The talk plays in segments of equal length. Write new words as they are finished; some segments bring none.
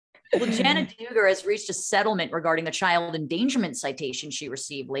Well, Jana Duggar has reached a settlement regarding the child endangerment citation she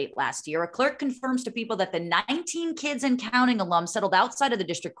received late last year. A clerk confirms to People that the 19 kids and counting alum settled outside of the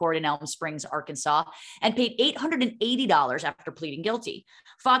district court in Elm Springs, Arkansas, and paid $880 after pleading guilty.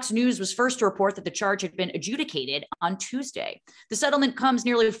 Fox News was first to report that the charge had been adjudicated on Tuesday. The settlement comes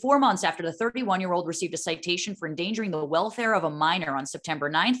nearly 4 months after the 31-year-old received a citation for endangering the welfare of a minor on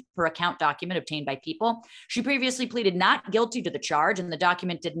September 9th, per a count document obtained by People. She previously pleaded not guilty to the charge, and the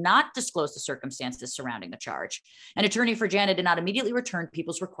document did not disclose the circumstances surrounding the charge. An attorney for Jana did not immediately return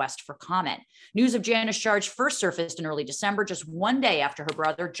People's request for comment. News of Jana's charge first surfaced in early December, just one day after her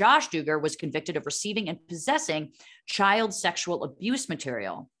brother, Josh Duggar, was convicted of receiving and possessing child sexual abuse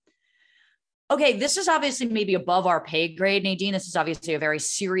material. Okay, this is obviously maybe above our pay grade, Nadine. This is obviously a very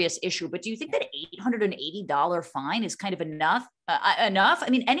serious issue, but do you think that $880 fine is kind of enough? Enough? I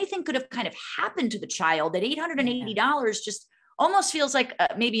mean, anything could have kind of happened to the child. That $880 just almost feels like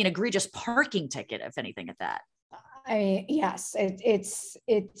maybe an egregious parking ticket, if anything, at that. I mean, yes, it's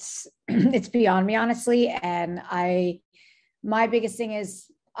it's beyond me, honestly. And my biggest thing is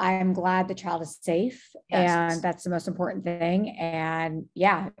I'm glad the child is safe, and that's the most important thing. And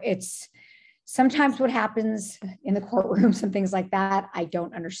yeah, it's sometimes what happens in the courtrooms and things like that, I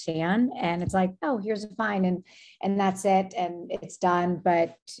don't understand. And it's like, oh, here's a fine, and that's it, and it's done.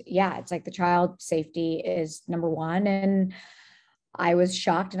 But yeah, it's like the child safety is number one. And I was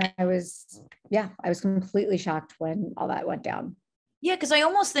shocked, and I was completely shocked when all that went down. Yeah, because I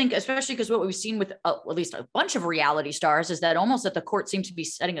almost think, especially because what we've seen with at least a bunch of reality stars, is that almost that the court seems to be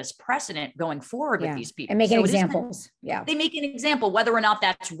setting us precedent going forward with these people. And making examples. They make an example, whether or not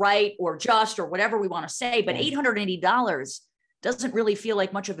that's right or just or whatever we want to say. But $880 doesn't really feel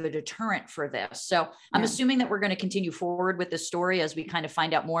like much of a deterrent for this. So I'm assuming that we're going to continue forward with this story as we kind of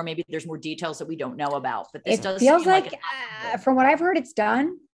find out more. Maybe there's more details that we don't know about, but this does feels like from what I've heard, it's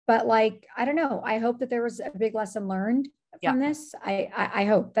done. But like, I don't know. I hope that there was a big lesson learned from this. I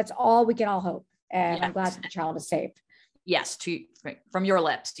hope. That's all we can all hope. And I'm glad that the child is safe. Yes, from your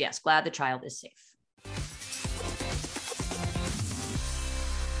lips. Yes, glad the child is safe.